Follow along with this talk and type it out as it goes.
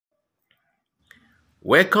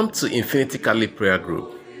Welcome to Infinity Cali Prayer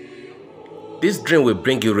Group. This dream will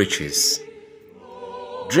bring you riches.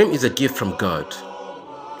 Dream is a gift from God.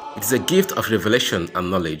 It is a gift of revelation and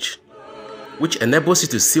knowledge, which enables you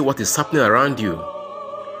to see what is happening around you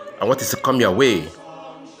and what is to come your way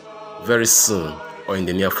very soon or in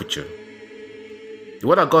the near future. The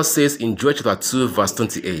word of God says in Joel chapter 2 verse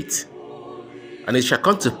 28, "And it shall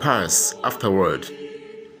come to pass afterward,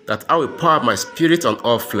 that I will pour out my spirit on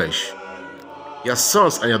all flesh. Your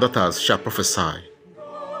sons and your daughters shall prophesy.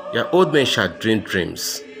 Your old men shall dream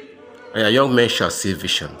dreams, and your young men shall see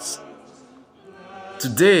visions."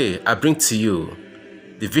 Today, I bring to you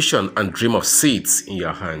the vision and dream of seeds in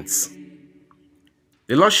your hands.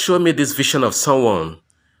 The Lord showed me this vision of someone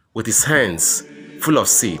with his hands full of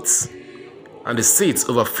seeds, and the seeds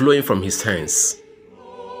overflowing from his hands.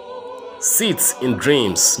 Seeds in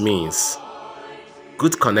dreams means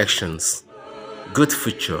good connections, good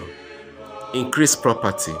future, increased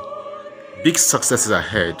property, big successes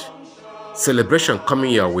ahead, celebration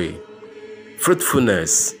coming your way,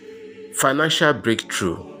 fruitfulness, financial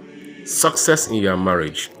breakthrough, success in your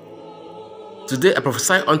marriage. Today I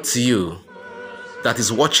prophesy unto you that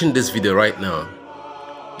is watching this video right now.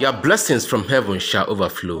 Your blessings from heaven shall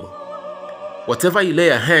overflow. Whatever you lay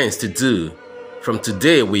your hands to do from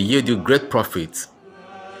today will yield you great profit.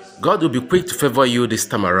 God will be quick to favor you this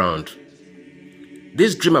time around.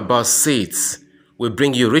 This dream about seeds will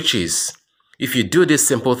bring you riches if you do this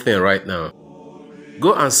simple thing right now.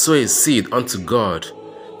 Go and sow a seed unto God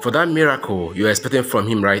for that miracle you are expecting from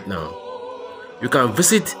Him right now. You can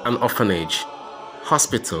visit an orphanage,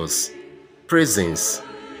 hospitals, prisons,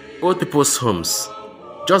 old people's homes.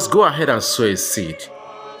 Just go ahead and sow a seed.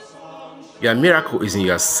 Your miracle is in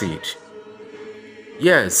your seed.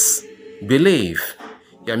 Yes, believe.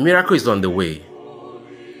 Your miracle is on the way.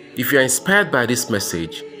 If you are inspired by this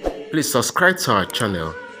message, please subscribe to our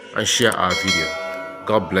channel and share our video.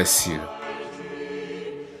 God bless you.